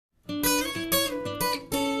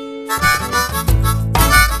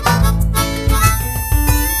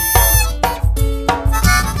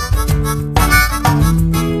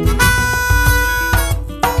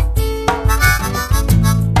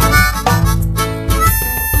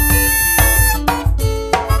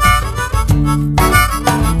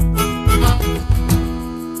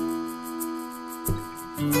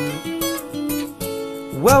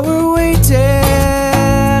Well, we're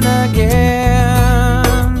waiting again,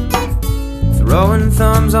 throwing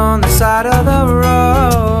thumbs on the side of the road.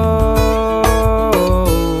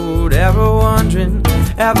 Ever wondering,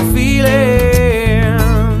 ever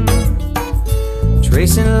feeling,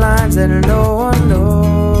 tracing lines that no one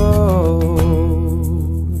knows.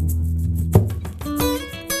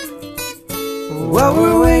 Well,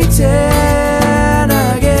 we're waiting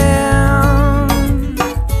again,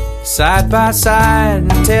 side by side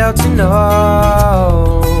and tail to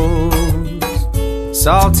nose.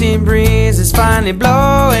 Salty breeze is finally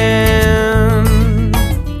blowing,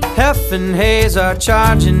 hef and haze are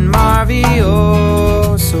charging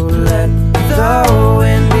Marvio. So let the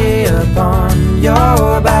wind be upon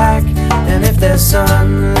your back, and if there's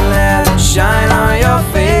sun, let it shine on your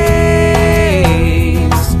face.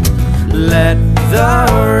 Let the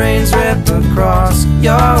rains rip across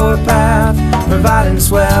your path, providing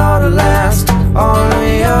swell to last all of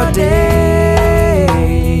your days.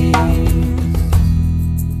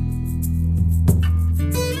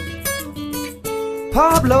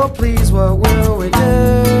 Pablo, please, what will we do?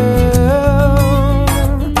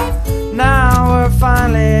 Now we're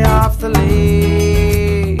finally off the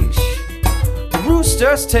leash. A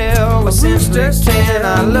rooster's tail, we simply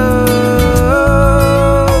cannot lose.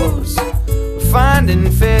 We're finding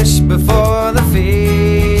fish before the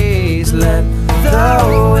feast. Let the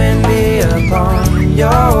wind be upon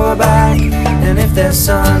your back, and if there's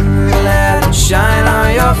sun, let it shine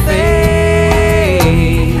on your face.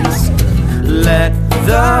 Let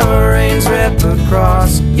the rains rip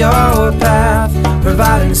across your path,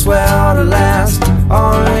 providing swell to last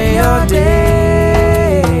all of your days.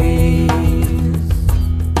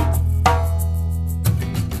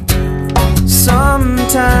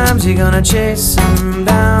 Sometimes you're gonna chase them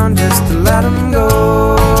down just to let them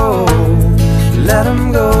go, let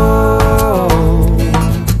them go.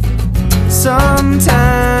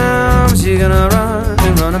 Sometimes you're gonna run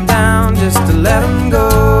and run them down just to let them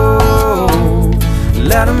go,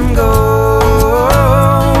 let them go.